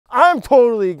I'm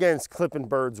totally against clipping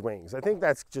birds' wings. I think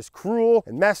that's just cruel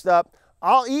and messed up.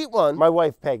 I'll eat one. My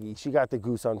wife, Peggy, she got the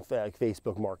goose on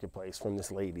Facebook Marketplace from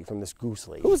this lady, from this goose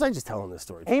lady. Who was I just telling this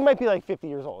story? He might be like 50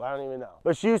 years old, I don't even know.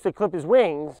 But she used to clip his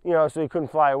wings, you know, so he couldn't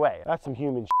fly away. That's some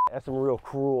human shit. That's some real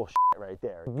cruel shit right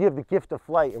there. You have the gift of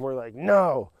flight and we're like,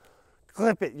 no,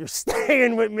 clip it, you're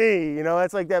staying with me. You know,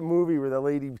 that's like that movie where the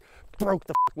lady broke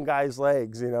the fucking guy's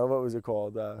legs, you know, what was it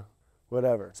called?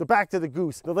 Whatever. So back to the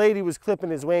goose. The lady was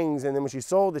clipping his wings, and then when she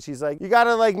sold it, she's like, you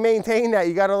gotta like maintain that.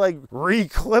 You gotta like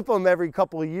re-clip them every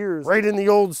couple of years, right in the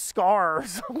old scar or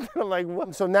something. I'm like,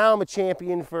 what? So now I'm a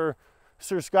champion for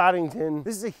Sir Scottington.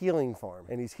 This is a healing farm,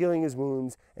 and he's healing his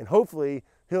wounds, and hopefully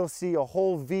he'll see a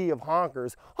whole V of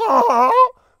honkers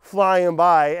flying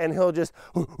by, and he'll just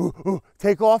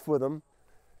take off with them.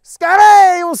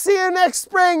 Scotty, we'll see you next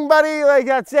spring, buddy. Like,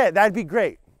 that's it. That'd be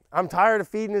great. I'm tired of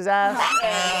feeding his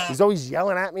ass. He's always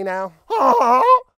yelling at me now.